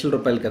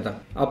 ₹3,00,000 కదా.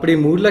 అప్పుడు ఈ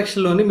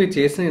 3,00,000లోని మీరు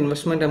చేసిన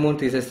ఇన్వెస్ట్మెంట్ అమౌంట్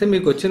తీసేస్తే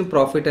మీకు వచ్చిన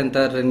ప్రాఫిట్ ఎంత?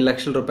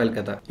 ₹2,00,000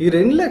 కదా. ఈ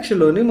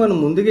 2,00,000లోని మనం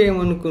ముందుగా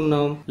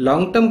ఏమనుకున్నాం?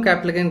 Long term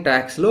capital gain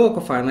tax లో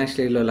ఒక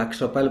ఫైనాన్షియల్ ఇయర్ లో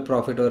 ₹1,00,000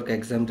 ప్రాఫిట్ వరకు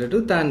ఎగ్జామ్టెడ్,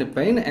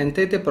 దానిపైన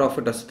ఎంతైతే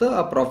ప్రాఫిట్ వస్తుందో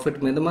ఆ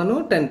ప్రాఫిట్ మీద మనం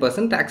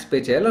 10% ట్యాక్స్ పే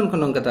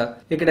చేయాలనుకున్నాం కదా.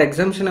 ఇక్కడ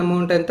ఎగ్జామ్షన్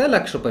అమౌంట్ ఎంత?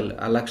 ₹1,00,000.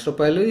 ఆ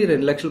 ₹1,00,000 ఈ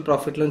 2,00,000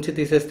 ప్రాఫిట్ నుంచి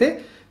తీసేస్తే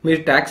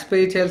మీరు ట్యాక్స్ పే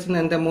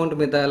చేయాల్సిన ఎంత అమౌంట్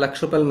మీద?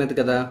 ₹1,00,000 మీద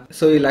కదా.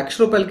 సో ఈ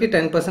 ₹1,00,000కి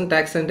 10%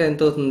 ట్యాక్స్ అంటే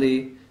ఎంత అవుతుంది?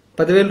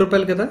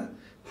 ₹10,000 కదా.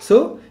 సో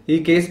ఈ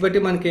కేసు బట్టి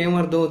మనకి ఏం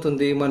అర్థం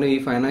అవుతుంది? మనం ఈ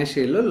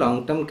ఫైనాన్షియల్ లో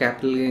long term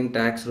capital gain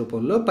tax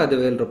రూపంలో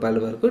 ₹10,000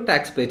 వరకు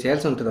ట్యాక్స్ పే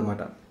చేయాల్సి ఉంటుంది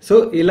అన్నమాట. సో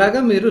ఇలాగా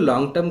మీరు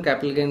long term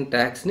capital gain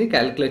tax ని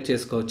క్యాలిక్యులేట్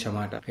చేసుకోవచ్చు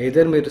అన్నమాట.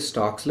 ఏదర్ మీరు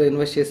స్టాక్స్ లో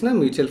ఇన్వెస్ట్ చేసినా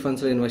మ్యూచువల్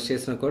ఫండ్స్ లో ఇన్వెస్ట్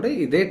చేసినా కూడా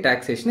ఇదే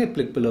టాక్సేషన్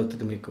అప్లికబుల్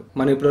అవుతుంది మీకు.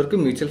 మనం ఇప్పటివరకు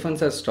మ్యూచువల్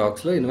ఫండ్స్ ఆర్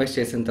స్టాక్స్ లో ఇన్వెస్ట్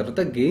చేసిన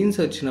తర్వాత గెయిన్స్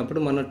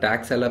వచ్చినప్పుడు మనం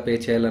ట్యాక్స్ ఎలా పే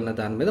చేయాలన్న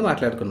దాని మీద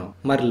మాట్లాడుకున్నాం.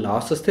 మరి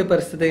లాస్ వస్తే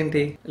పరిస్థితి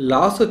ఏంటి?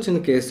 లాస్ వచ్చిన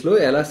కేసులో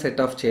ఎలా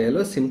సెట్ ఆఫ్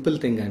చేయాలో సింపుల్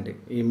థింగ్ అండి.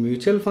 ఈ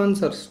మ్యూచువల్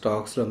ఫండ్స్ ఆర్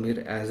స్టాక్స్ లో మీరు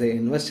యాజ్ ఏ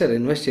ఇన్వెస్టర్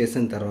ఇన్వెస్ట్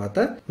చేసిన తర్వాత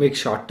మీకు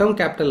షార్ట్ టర్మ్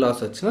క్యాపిటల్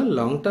లాస్ వచ్చినా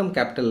లాంగ్ టర్మ్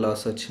క్యాపిటల్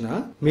లాస్ వచ్చినా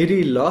మీరు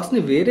ఈ లాస్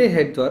ని వేరే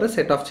హెడ్ ద్వారా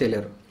సెట్ ఆఫ్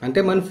చేయలేరు. అంటే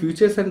మన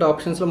ఫ్యూచర్స్ అండ్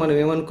ఆప్షన్స్ లో మనం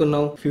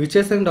ఏమనుకున్నాం?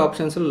 ఫ్యూచర్స్ అండ్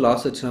ఆప్షన్స్ లో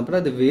లాస్ వచ్చినప్పుడు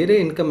అది వేరే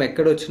ఇన్కమ్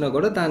ఎక్కడ వచ్చినా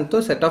కూడా దాంతో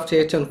సెట్ ఆఫ్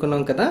చేయొచ్చు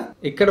అనుకున్నాం కదా.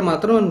 ఇక్కడ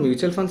మాత్రం మన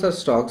మ్యూచువల్ ఫండ్స్ ఆర్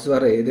స్టాక్స్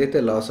ద్వారా ఏదైతే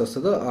లాస్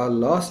వస్తుందో ఆ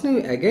లాస్ ని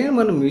అగైన్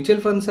మనం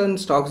మ్యూచువల్ ఫండ్స్ అండ్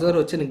స్టాక్స్ ద్వారా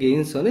వచ్చిన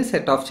గెయిన్స్ తోనే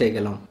సెట్ ఆఫ్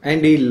చేయగలం.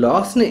 అండ్ ఈ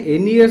లాస్ ని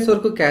ఎన్ని ఇయర్స్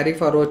వరకు క్యారీ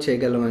ఫార్వర్డ్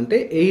చేయగలం అంటే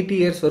 8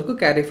 years వరకు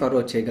క్యారీ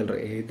ఫార్వర్డ్ చేయగలరు.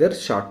 ఏదర్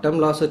షార్ట్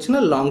టర్మ్ లాస్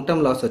వచ్చినా లాంగ్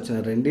టర్మ్ లాస్ వచ్చినా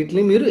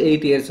రెండింటిని మీరు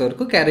 8 years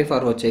వరకు క్యారీ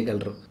ఫార్వర్డ్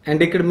చేయగలరు.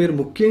 అండ్ ఇక్కడ మీరు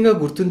ముఖ్యంగా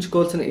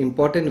గుర్తుంచుకోవాల్సిన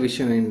ఇంపార్టెంట్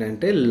విషయం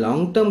ఏంటంటే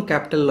లాంగ్ టర్మ్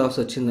క్యాపిటల్ లాస్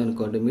వచ్చింది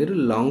అనుకోండి, మీరు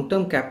లాంగ్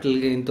టర్మ్ క్యాపిటల్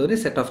గెయిన్ తోనే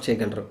సెట్ ఆఫ్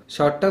చేయగలరు.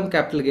 షార్ట్ టర్మ్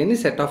క్యాపిటల్ గెయిన్ ని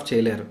సెట్ ఆఫ్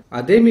చేయలేరు.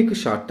 అదే మీకు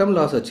షార్ట్ టర్మ్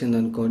లాస్ వచ్చింది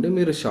అనుకోండి,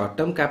 మీరు షార్ట్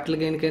టర్మ్ క్యాపిటల్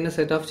గెయిన్ కైనా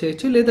సెట్ ఆఫ్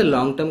చేయొచ్చు లేదా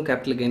లాంగ్ టర్మ్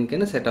క్యాపిటల్ గెయిన్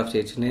కైనా సెట్ ఆఫ్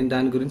చేయొచ్చు. నేను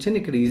దాని గురించి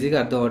ఇక్కడ ఈజీగా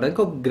అర్థం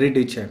అవడానికి ఒక గ్రిడ్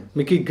ఇచ్చాను.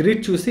 మీకు ఈ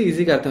గ్రిడ్ చూసి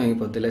ఈజీగా అర్థం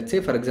అయిపోద్ది. లెట్స్ సే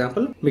ఫర్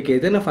ఎగ్జాంపుల్ మీకు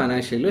ఏదైనా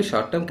ఫైనాన్షియల్ లో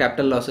షార్ట్ టర్మ్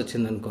క్యాపిటల్ లాస్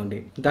వచ్చింది అనుకోండి,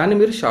 దాన్ని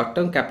మీరు షార్ట్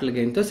టర్మ్ క్యాపిటల్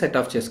గెయిన్ తో సెట్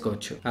ఆఫ్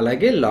చేసుకోవచ్చు.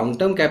 అలాగే లాంగ్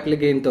టర్మ్ క్యాపిటల్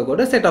గెయిన్ తో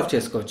కూడా సెట్ ఆఫ్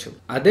చేసుకోవచ్చు.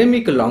 అదే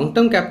మీకు లాంగ్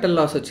టర్మ్ క్యాపిటల్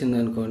లాస్ వచ్చింది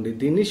అనుకోండి,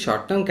 దీన్ని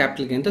షార్ట్ టర్మ్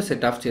క్యాపిటల్ గెయిన్ తో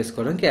సెట్ ఆఫ్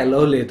చేసుకోవడానికి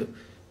అలౌ లేదు.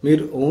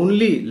 మీరు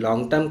only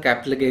long term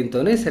capital gain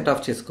తోనే సెట్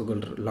ఆఫ్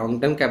చేసుకోగలరు. లాంగ్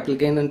టర్మ్ క్యాపిటల్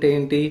గెయిన్ అంటే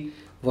ఏంటి?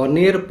 1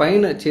 year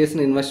పైన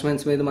చేసిన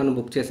ఇన్వెస్ట్మెంట్స్ మీద మనం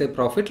బుక్ చేసే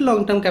profit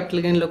long term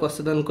capital gain లోకి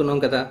వస్తుంది అనుకున్నాం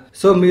కదా.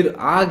 సో మీరు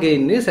ఆ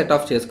గెయిన్ ని సెట్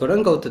ఆఫ్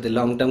చేసుకోవడానికి అవుతుంది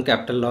లాంగ్ టర్మ్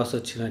క్యాపిటల్ లాస్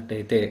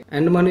వచ్చినట్టయితే.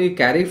 అండ్ మనం ఈ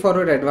క్యారీ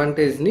ఫార్వర్డ్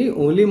అడ్వాంటేజ్ ని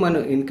ఓన్లీ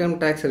మనం ఇన్కమ్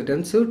ట్యాక్స్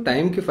రిటర్న్స్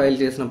టైం కి ఫైల్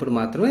చేసినప్పుడు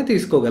మాత్రమే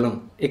తీసుకోగలం.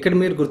 ఇక్కడ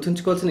మీరు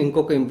గుర్తుంచుకోవాల్సిన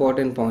ఇంకొక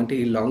ఇంపార్టెంట్ పాయింట్,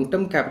 ఈ long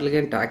term capital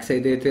gain tax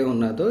ఏదైతే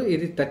ఉన్నదో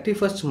ఇది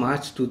 31st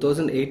March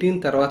 2018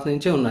 తర్వాత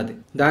నుంచే ఉన్నది.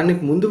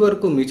 దానికి ముందు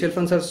వరకు mutual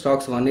funds are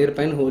stocks 1 year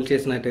పైన హోల్డ్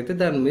చేసినట్టయితే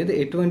దాని మీద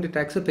ఎటువంటి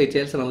ట్యాక్స్ పే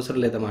చేయాల్సిన అవసరం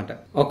లేదన్నమాట.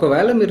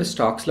 ఒకవేళ మీరు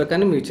స్టాక్స్ లో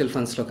కానీ మ్యూచువల్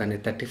ఫండ్స్ లో కానీ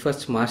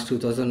 31st March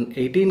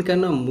 2018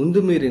 కన్నా ముందు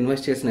మీరు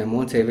ఇన్వెస్ట్ చేసిన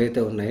అమౌంట్స్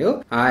ఏవైతే ఉన్నాయో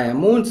ఆ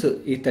అమౌంట్స్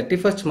ఈ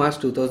 31st March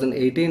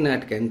 2018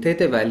 నాటికి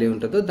ఎంతైతే వాల్యూ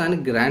ఉంటుందో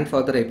దానికి గ్రాండ్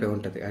ఫాదర్ అయిపోయి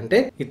ఉంటుంది. అంటే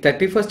ఈ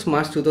 31st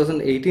March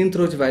 2018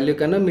 రోజు వాల్యూ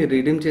కన్నా మీరు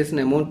రిడీమ్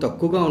చేసిన అమౌంట్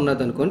తక్కువగా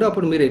ఉన్నది అనుకోండి,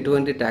 అప్పుడు మీరు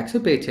ఎటువంటి ట్యాక్స్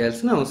పే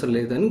చేయాల్సిన అవసరం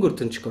లేదని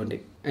గుర్తుంచుకోండి.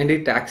 అండ్ ఈ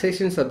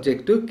టాక్సేషన్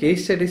సబ్జెక్టు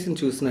కేస్ స్టడీస్ ని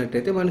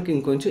చూసినట్టయితే మనకి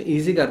ఇంకొంచెం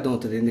ఈజీగా అర్థం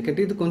అవుతుంది, ఎందుకంటే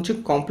ఇది కొంచెం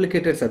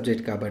కాంప్లికేటెడ్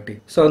సబ్జెక్ట్ కాబట్టి.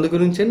 సో అందు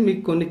గురించి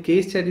మీకు కొన్ని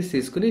కేస్ స్టడీస్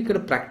తీసుకుని ఇక్కడ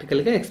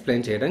ప్రాక్టికల్ గా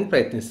ఎక్స్ప్లెయిన్ చేయడానికి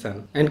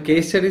ప్రయత్నిస్తాను. అండ్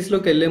కేస్ స్టడీస్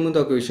లోకి వెళ్లే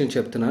ముందు ఒక విషయం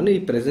చెప్తున్నాను, ఈ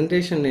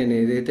ప్రెజెంటేషన్ నేను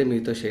ఏదైతే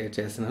మీతో షేర్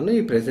చేస్తున్నానో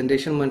ఈ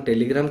ప్రెజెంటేషన్ మన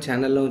టెలిగ్రామ్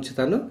ఛానల్లో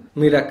ఉంచుతాను.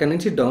 మీరు అక్కడ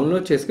నుంచి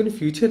డౌన్లోడ్ చేసుకుని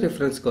ఫ్యూచర్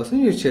రిఫరెన్స్ కోసం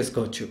యూజ్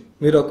చేసుకోవచ్చు.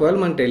 మీరు ఒకవేళ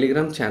మన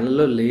టెలిగ్రామ్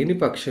ఛానల్లో లేని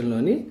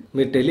పక్షంలోని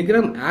మీరు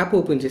టెలిగ్రామ్ యాప్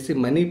ఓపెన్ చేసి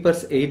మనీ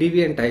పర్స్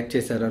ఏడీవీ అని టైప్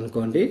చేశారు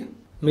అనుకోండి,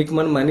 మీకు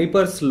మన మనీ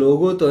పర్స్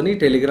లోగోతోని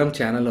టెలిగ్రామ్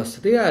ఛానల్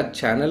వస్తుంది. ఆ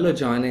ఛానల్లో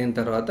జాయిన్ అయిన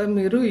తర్వాత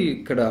మీరు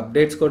ఇక్కడ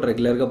అప్డేట్స్ కూడా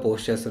రెగ్యులర్గా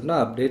పోస్ట్ చేస్తుంటే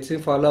ఆ అప్డేట్స్ని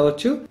ఫాలో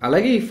అవ్వచ్చు.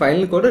 అలాగే ఈ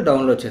ఫైల్ని కూడా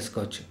డౌన్లోడ్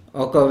చేసుకోవచ్చు.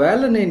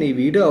 ఒకవేళ నేను ఈ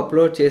వీడియో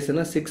అప్లోడ్ చేసిన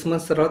 6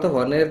 months తర్వాత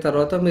 1 year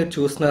తర్వాత మీరు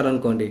చూస్తున్నారు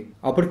అనుకోండి,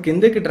 అప్పుడు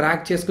కిందకి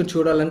డ్రాగ్ చేసుకుని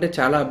చూడాలంటే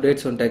చాలా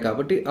అప్డేట్స్ ఉంటాయి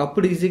కాబట్టి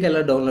అప్పుడు ఈజీగా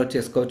ఎలా డౌన్లోడ్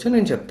చేసుకోవచ్చో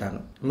నేను చెప్తాను.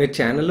 మీరు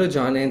ఛానల్లో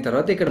జాయిన్ అయిన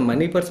తర్వాత ఇక్కడ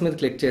మనీ పర్స్ మీద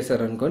క్లిక్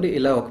చేశారు అనుకోండి,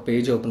 ఇలా ఒక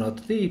పేజ్ ఓపెన్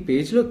అవుతుంది. ఈ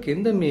పేజ్లో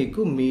కింద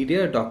మీకు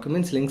మీడియా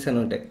డాక్యుమెంట్స్ లింక్స్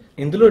అని ఉంటాయి.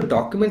 ఇందులో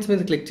డాక్యుమెంట్స్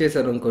మీద క్లిక్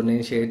చేశారు అనుకోండి,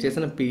 నేను షేర్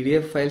చేసిన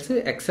పీడిఎఫ్ ఫైల్స్,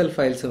 ఎక్సెల్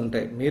ఫైల్స్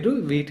ఉంటాయి. మీరు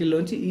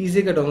వీటిలోంచి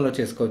ఈజీగా డౌన్లోడ్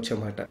చేసుకోవచ్చు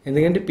అన్నమాట.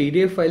 ఎందుకంటే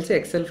పీడిఎఫ్ ఫైల్స్,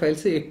 ఎక్సెల్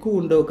ఫైల్స్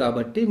ఎక్కువ ఉండవు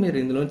కాబట్టి మీరు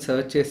ఇందులోంచి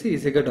సర్చ్ చేసి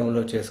ఈజీగా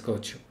డౌన్లోడ్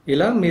చేసుకోవచ్చు.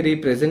 ఇలా మీరు ఈ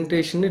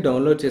ప్రెజెంటేషన్ ని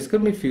డౌన్లోడ్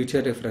చేసుకుని మీ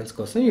ఫ్యూచర్ రిఫరెన్స్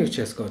కోసం యూజ్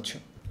చేసుకోవచ్చు.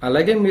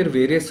 అలాగే మీరు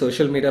వేరే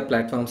social media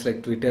platforms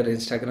like Twitter,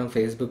 Instagram,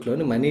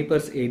 ఫేస్బుక్లోని money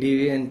purse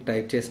ADV అని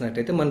టైప్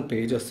చేసినట్టయితే మన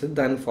పేజ్ వస్తుంది.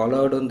 దాన్ని ఫాలో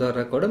అవడం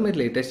ద్వారా కూడా మీరు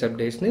లేటెస్ట్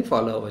అప్డేట్స్ని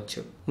ఫాలో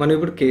అవ్వచ్చు. మనం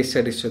ఇప్పుడు కేస్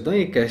స్టడీస్ చూద్దాం.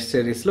 ఈ కేస్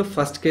స్టడీస్లో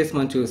ఫస్ట్ కేసు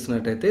మనం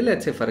చూసినట్టయితే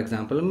లెట్స్ సే ఫర్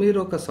ఎగ్జాంపుల్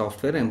మీరు ఒక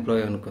సాఫ్ట్వేర్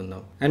ఎంప్లాయీ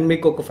అనుకుందాం అండ్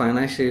మీకు ఒక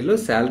ఫైనాన్షియల్ ఇయర్లో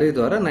శాలరీ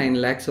ద్వారా 9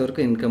 lakhs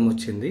వరకు ఇన్కమ్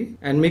వచ్చింది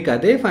అండ్ మీకు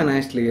అదే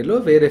ఫైనాన్షియల్ ఇయర్లో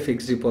వేరే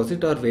ఫిక్స్డ్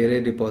డిపాజిట్ ఆర్ వేరే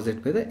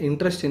డిపాజిట్ మీద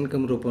ఇంట్రెస్ట్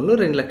ఇన్కమ్ రూపంలో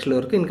 2 lakhs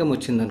వరకు ఇన్కమ్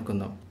వచ్చింది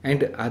అనుకుందాం.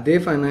 అండ్ అదే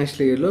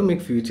ఫైనాన్షియల్ ఇయర్లో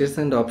మీకు ఫ్యూచర్స్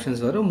అండ్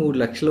ఆప్షన్స్ ద్వారా 3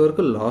 lakhs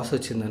వరకు లాస్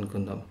వచ్చింది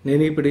అనుకుందాం.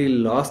 నేను ఇప్పుడు ఈ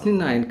లాస్ ని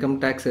నా ఇన్కమ్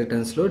ట్యాక్స్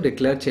రిటర్న్స్ లో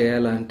డిక్లేర్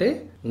చేయాలంటే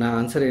నా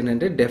ఆన్సర్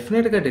ఏంటంటే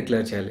డెఫినెట్ గా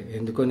డిక్లేర్ చేయాలి.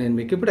 ఎందుకో నేను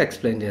మీకు ఇప్పుడు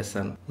ఎక్స్ప్లెయిన్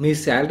చేస్తాను. మీ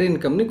శాలరీ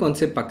ఇన్కమ్ ని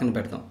కొంతసేపు పక్కన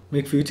పెడతాం.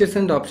 మీకు ఫ్యూచర్స్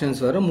అండ్ ఆప్షన్స్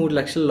ద్వారా 3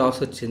 lakhs లాస్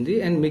వచ్చింది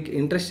అండ్ మీకు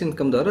ఇంట్రెస్ట్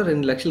ఇన్కమ్ ద్వారా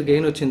 2 lakhs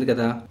గెయిన్ వచ్చింది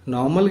కదా.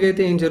 నార్మల్ గా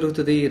అయితే ఏం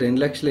జరుగుతుంది, ఈ 2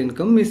 lakhs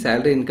ఇన్కమ్ మీ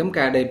శాలరీ ఇన్కమ్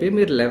యాడ్ అయిపోయి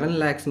మీరు 11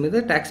 lakhs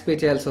మీద ట్యాక్స్ పే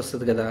చేయాల్సి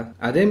వస్తుంది కదా.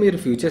 అదే మీరు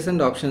ఫ్యూచర్స్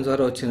అండ్ ఆప్షన్స్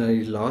ద్వారా వచ్చిన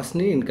ఈ లాస్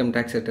ని ఇన్కమ్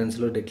ట్యాక్స్ రిటర్న్స్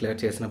లో డిక్లేర్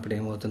చేసినప్పుడు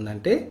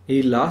ఏమవుతుందంటే ఈ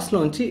లాస్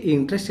లోంచి ఈ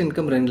ఇంట్రెస్ట్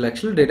ఇన్కమ్ 2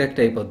 lakhs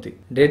డిడక్ట్ అయిపోద్ది.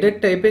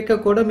 డిడక్ట్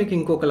అయిపోయాక కూడా మీకు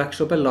ఇంకొక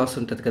 ₹1,00,000 లాస్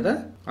ఉంటుంది కదా.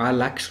 ఆ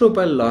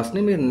 ₹1,00,000 లాస్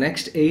ని మీరు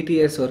నెక్స్ట్ 8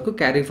 years వరకు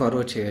క్యారీ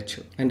ఫార్వర్డ్ చేయొచ్చు.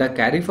 అండ్ ఆ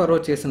క్యారీ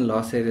ఫార్వర్డ్ చేసిన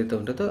లాస్ ఏదైతే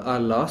ఉంటుందో ఆ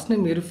లాస్ ని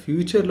మీరు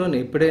ఫ్యూచర్ లో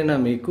ఎప్పుడైనా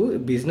మీకు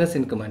బిజినెస్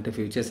ఇన్కమ్ అంటే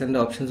ఫ్యూచర్స్ అండ్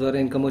ఆప్షన్స్ ద్వారా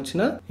ఇన్కమ్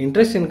వచ్చినా,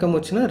 ఇంట్రెస్ట్ ఇన్కమ్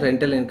వచ్చినా,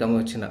 రెంటల్ ఇన్కమ్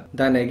వచ్చినా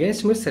దాని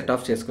అగేన్స్ట్ మీరు సెట్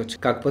ఆఫ్ చేసుకోవచ్చు.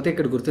 కాకపోతే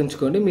ఇక్కడ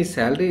గుర్తుంచుకోండి, మీ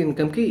శాలరీ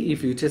ఇన్కమ్ కి ఈ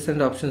ఫ్యూచర్స్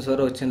అండ్ ఆప్షన్స్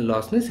ద్వారా వచ్చిన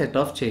లాస్ ని సెట్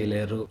ఆఫ్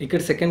చేయలేరు.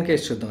 ఇక్కడ సెకండ్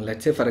కేసు చూద్దాం.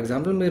 లెట్స్ సే ఫర్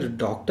ఎగ్జాంపుల్ మీరు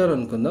డాక్టర్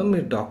అనుకుందాం.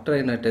 మీరు డాక్టర్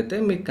అయినట్టయితే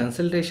మీ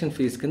కన్సల్టేషన్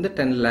ఫీజ్ కింద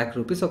 10 lakh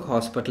rupees ఒక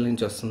హాస్పిటల్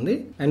నుంచి వస్తుంది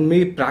అండ్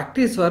మీ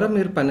ప్రాక్టీస్ ద్వారా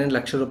మీరు 12 lakhs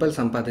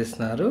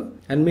సంపాదిస్తున్నారు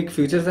అండ్ మీకు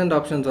ఫ్యూచర్స్ అండ్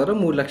ఆప్షన్స్ ద్వారా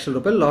 3 lakhs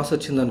లాస్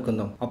వచ్చింది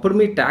అనుకుందాం. అప్పుడు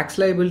మీ ట్యాక్స్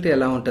లయబిలిటీ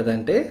ఎలా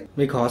ఉంటదంటే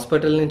మీకు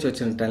హాస్పిటల్ నుంచి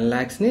వచ్చిన 10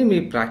 lakhs ని మీ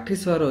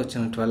ప్రాక్టీస్ ద్వారా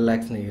వచ్చిన 12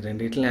 lakhs ని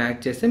రెండింటిని యాడ్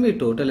చేస్తే మీ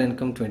టోటల్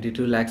ఇన్కమ్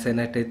 22 lakhs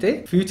అయినట్టయితే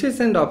ఫ్యూచర్స్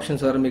అండ్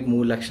ఆప్షన్స్ ద్వారా మీకు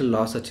 3 lakhs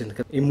లాస్ వచ్చింది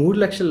కదా. ఈ 3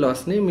 lakhs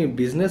లాస్ ని మీ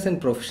బిజినెస్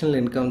అండ్ ప్రొఫెషనల్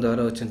ఇన్కమ్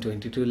ద్వారా వచ్చిన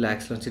 22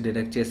 lakhs నుంచి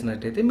డిడక్ట్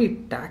చేసినట్టయితే మీ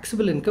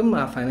టాక్సిబుల్ ఇన్కమ్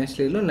ఆ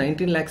ఫైనాన్షియల్ ఇయర్ లో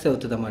 19 lakhs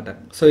అవుతుంది అన్నమాట.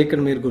 సో ఇక్కడ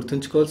మీరు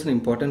గుర్తుంచుకోవాల్సిన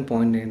ఇంపార్టెంట్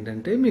పాయింట్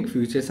ఏంటంటే మీకు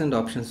ఫ్యూచర్స్ అండ్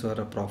ఆప్షన్స్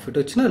ద్వారా ప్రాఫిట్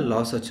వచ్చినా,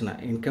 లాస్ వచ్చినా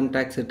ఇన్కమ్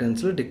ట్యాక్స్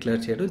రిటర్న్స్ లో డిక్లేర్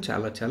చేయడం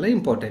చాలా చాలా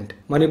ఇంపార్టెంట్.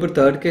 మనం ఇప్పుడు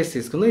థర్డ్ కేసు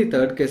తీసుకుందాం. ఈ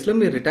థర్డ్ కేసులో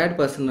మీరు రిటైర్డ్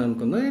పర్సన్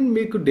అనుకుందాం అండ్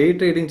మీకు డే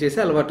ట్రేడింగ్ చేసే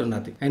అలవాటు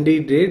ఉన్నది అండ్ ఈ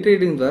డే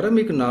ట్రేడింగ్ ద్వారా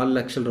మీకు 4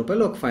 lakhs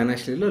ఒక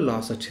ఫైనాన్షియల్ ఇయర్ లో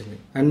లాస్ వచ్చింది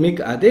అండ్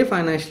మీకు అదే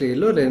ఫైనాన్షియల్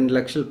ఇయర్ లో 2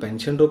 lakhs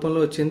పెన్షన్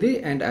రూపంలో వచ్చింది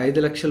అండ్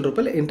 5 lakhs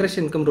ఇంట్రెస్ట్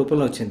ఇన్కమ్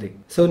రూపంలో వచ్చింది.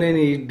 సో నేను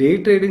ఈ డే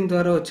ట్రేడింగ్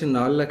ద్వారా వచ్చిన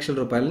 4 lakhs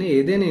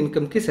ఏదైనా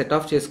ఇన్కమ్ కి సెట్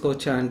ఆఫ్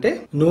చేసుకోవచ్చా అంటే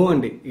నో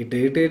అండి. ఈ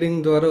డే ట్రేడింగ్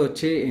ద్వారా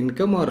వచ్చే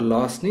ఇన్కమ్ ఆర్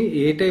లాస్ ని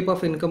ఏ టైప్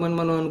ఆఫ్ ఇన్కమ్ అని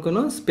మనం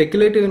అనుకున్నాం,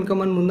 స్పెక్యులేటివ్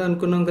ఇన్కమ్ అని ముందు ఉంది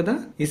అనుకున్నాం కదా,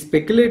 ఈ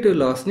స్పెక్యులేటివ్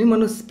లాస్ ని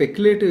మనం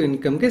స్పెక్యులేటివ్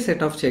ఇన్కమ్ కి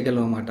సెట్ ఆఫ్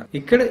చేయగలం అన్నమాట.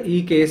 ఇక్కడ ఈ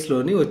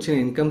కేసులోని వచ్చిన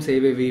ఇన్కమ్స్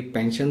ఏవేవి,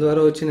 పెన్షన్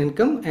ద్వారా వచ్చిన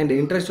ఇన్కమ్ అండ్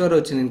ఇంట్రెస్ట్ ద్వారా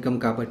వచ్చిన ఇన్కమ్.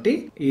 కాబట్టి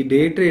ఈ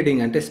డే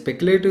ట్రేడింగ్ అంటే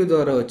స్పెక్యులేటివ్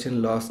ద్వారా వచ్చిన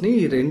లాస్ ని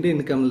ఈ రెండు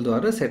ఇన్కమ్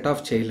ద్వారా సెట్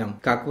ఆఫ్ చేయలేం.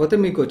 కాకపోతే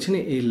మీకు వచ్చిన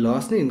ఈ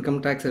లాస్ ని ఇన్కమ్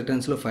ట్యాక్స్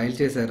రిటర్న్స్ లో ఫైల్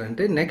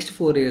చేశారంటే నెక్స్ట్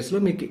 4 years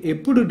లో మీకు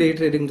ఎప్పుడు డే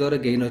ట్రేడింగ్ ద్వారా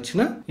గెయిన్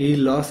వచ్చినా ఈ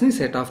లాస్ ని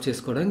సెట్ ఆఫ్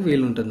చేసుకోవడానికి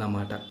వీలుంటుంది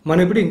అన్నమాట.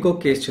 మనం ఇప్పుడు ఇంకో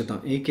కేసు చూద్దాం.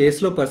 ఈ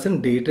కేసులో పర్సన్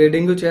డే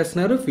ట్రేడింగ్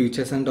చేస్తున్నారు,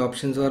 ఫ్యూచర్స్ అండ్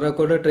ఆప్షన్స్ ద్వారా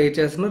కూడా ట్రేడ్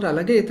చేస్తున్నారు,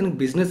 అలాగే ఇతనికి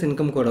బిజినెస్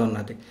ఇన్కమ్ కూడా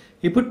ఉన్నది.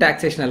 ఇప్పుడు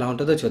టాక్సేషన్ ఎలా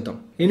ఉంటుందో చూద్దాం.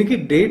 ఈయనకి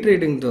డే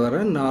ట్రేడింగ్ ద్వారా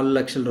 4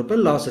 లక్షల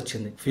రూపాయలు లాస్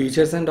వచ్చింది,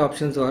 ఫ్యూచర్స్ అండ్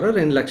ఆప్షన్స్ ద్వారా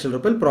 2 లక్షల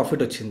రూపాయలు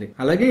ప్రాఫిట్ వచ్చింది,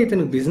 అలాగే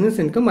ఇతనికి బిజినెస్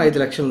ఇన్కమ్ 5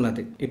 లక్షలు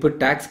ఉన్నది. ఇప్పుడు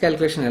ట్యాక్స్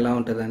క్యాలిక్యులేషన్ ఎలా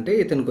ఉంటుంది అంటే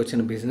ఇతనికి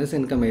వచ్చిన బిజినెస్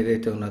ఇన్కమ్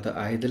ఏదైతే ఉన్నదో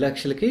 5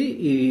 లక్షలకి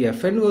ఈ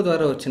F&O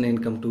ద్వారా వచ్చిన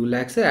ఇన్కమ్ 2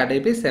 lakhs యాడ్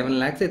అయిపోయి 7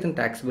 lakhs ఇతని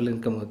ట్యాక్సిబుల్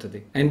ఇన్కమ్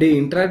అవుతుంది. అండ్ ఈ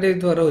ఇంట్రాడే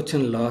ద్వారా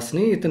వచ్చిన లాస్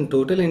ని ఇతని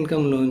టోటల్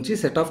ఇన్కమ్ లోంచి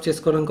సెట్ ఆఫ్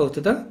చేసుకోవడానికి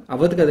అవుతుందా?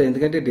 అవ్వదు కదా,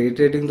 ఎందుకంటే డే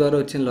ట్రేడింగ్ ద్వారా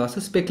వచ్చిన లాస్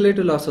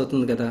స్పెక్యులేటివ్ లాస్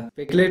అవుతుంది కదా.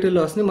 స్పెక్యులేటివ్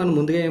లాస్ ని మనం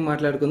ముందుగా ఏం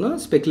మాట్లాడుకుందాం,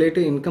 స్పెక్యులేటివ్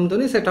ఇన్కమ్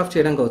తోనే సెట్ ఆఫ్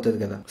చేయడానికి అవుతుంది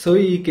కదా. సో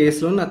ఈ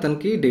కేసులో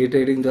అతనికి డే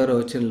ట్రేడింగ్ ద్వారా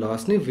వచ్చిన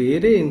లాస్ ని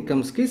వేరే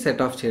ఇన్కమ్స్ కి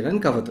సెట్ ఆఫ్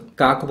చేయడానికి అవ్వదు.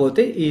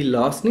 కాకపోతే ఈ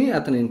లాస్ ని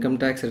అతను ఇన్కమ్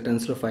ట్యాక్స్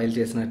రిటర్న్స్ లో ఫైల్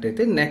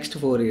చేసినట్టయితే నెక్స్ట్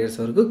 4 years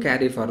వరకు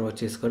క్యారీ ఫార్వర్డ్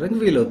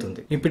చేసుకోవడానికి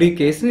వీలవుతుంది. ఇప్పుడు ఈ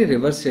కేసుని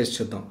రివర్స్ చేసి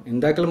చూద్దాం.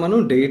 ఇందాక మనం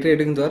డే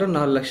ట్రేడింగ్ ద్వారా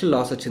 4 లక్షలు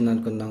లాస్ వచ్చింది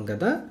అనుకుందాం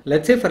కదా.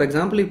 లెట్స్ సే ఫర్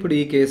ఎగ్జాంపుల్ ఇప్పుడు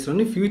ఈ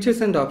కేసులోని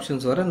ఫ్యూచర్స్ అండ్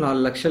ఆప్షన్స్ ద్వారా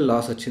 4 లక్షలు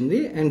లాస్ వచ్చింది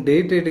అండ్ డే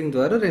ట్రేడింగ్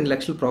ద్వారా 2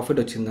 లక్షలు ప్రాఫిట్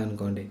వచ్చింది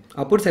అనుకోండి.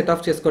 అప్పుడు సెట్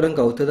ఆఫ్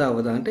చేసుకోవడానికి అవుతుందా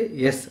అవ్వదా అంటే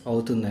ఎస్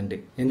అవుతుందండి.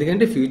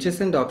 ఎందుకంటే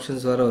ఫ్యూచర్స్ అండ్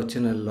ఆప్షన్స్ ద్వారా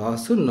వచ్చిన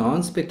లాస్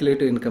నాన్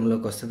స్పెక్యులేటివ్ ఇన్కమ్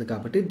లోకి వస్తుంది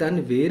కాబట్టి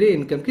దాన్ని వేరే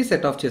ఇన్కమ్ కి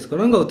సెట్ ఆఫ్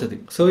చేసుకోవడానికి అవుతుంది.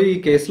 సో ఈ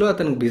కేసులో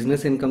అతనికి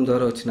బిజినెస్ ఇన్కమ్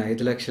ద్వారా వచ్చిన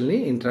 5 లక్షల్ని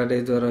ఇంట్రాడే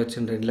ద్వారా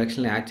వచ్చిన 2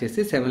 లక్షల్ని యాడ్ చేసి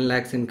 7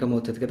 lakhs ఇన్కమ్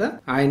అవుతుంది కదా.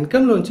 ఆ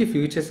ఇన్కమ్ లోంచి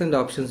ఫ్యూచర్స్ అండ్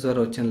ఆప్షన్స్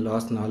ద్వారా వచ్చిన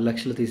లాస్ 4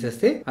 లక్షలు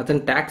తీసేస్తే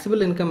అతని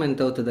టాక్సిబుల్ ఇన్కమ్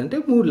ఎంత అవుతుంది అంటే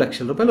 3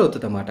 లక్షల రూపాయలు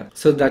అవుతుంది అన్నమాట.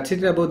 So that's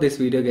it about this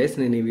video guys.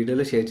 నేను ఈ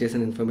వీడియోలో షేర్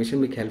చేసిన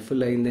ఇన్ఫర్మేషన్ మీకు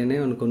హెల్ప్ఫుల్ అయిందనే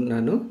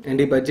అనుకుంటున్నాను.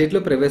 అండ్ ఈ బడ్జెట్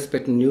లో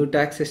ప్రవేశపెట్టిన new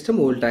tax system,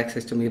 old tax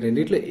system ఈ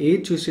రెండిట్లో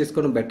ఏది చూస్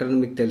చేసుకోవడం బెటర్ అని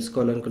మీకు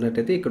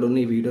తెలుసుకోవాలనుకున్నట్టయితే ఇక్కడ ఉన్న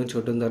ఈ వీడియో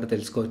చూడడం ద్వారా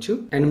తెలుసుకోవచ్చు.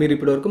 అండ్ మీరు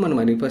ఇప్పటి వరకు మన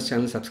money purse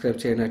channel subscribe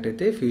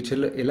చేయనట్టయితే future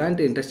లో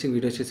ఎలాంటి ఇంట్రెస్టింగ్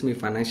వీడియోస్ చేసి మీ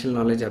ఫైనాన్షియల్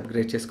నాలెడ్జ్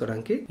అప్గ్రేడ్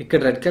చేసుకోవడానికి ఇక్కడ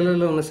రెడ్ కలర్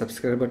లో ఉన్న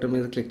సబ్స్క్రైబ్ బటన్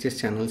మీద క్లిక్ చేసి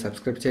ఛానల్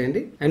సబ్స్క్రైబ్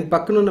చేయండి అండ్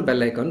పక్కన ఉన్న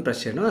బెల్ ఐకాన్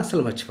ప్రెస్ చేయడం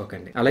అసలు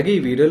మర్చిపోకండి. అలాగే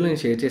ఈ వీడియోలో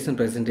నేను షేర్ చేసిన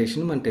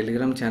ప్రెజెంటేషన్ మన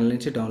టెలిగ్రామ్ ఛానల్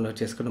నుంచి డౌన్లోడ్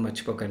చేసుకోవడం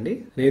మర్చిపోకండి.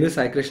 నేను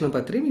సాయి కృష్ణ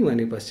పత్రి, మీ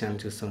మనీ పర్స్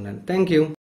ఛానల్ చూస్తున్నాను. Thank you.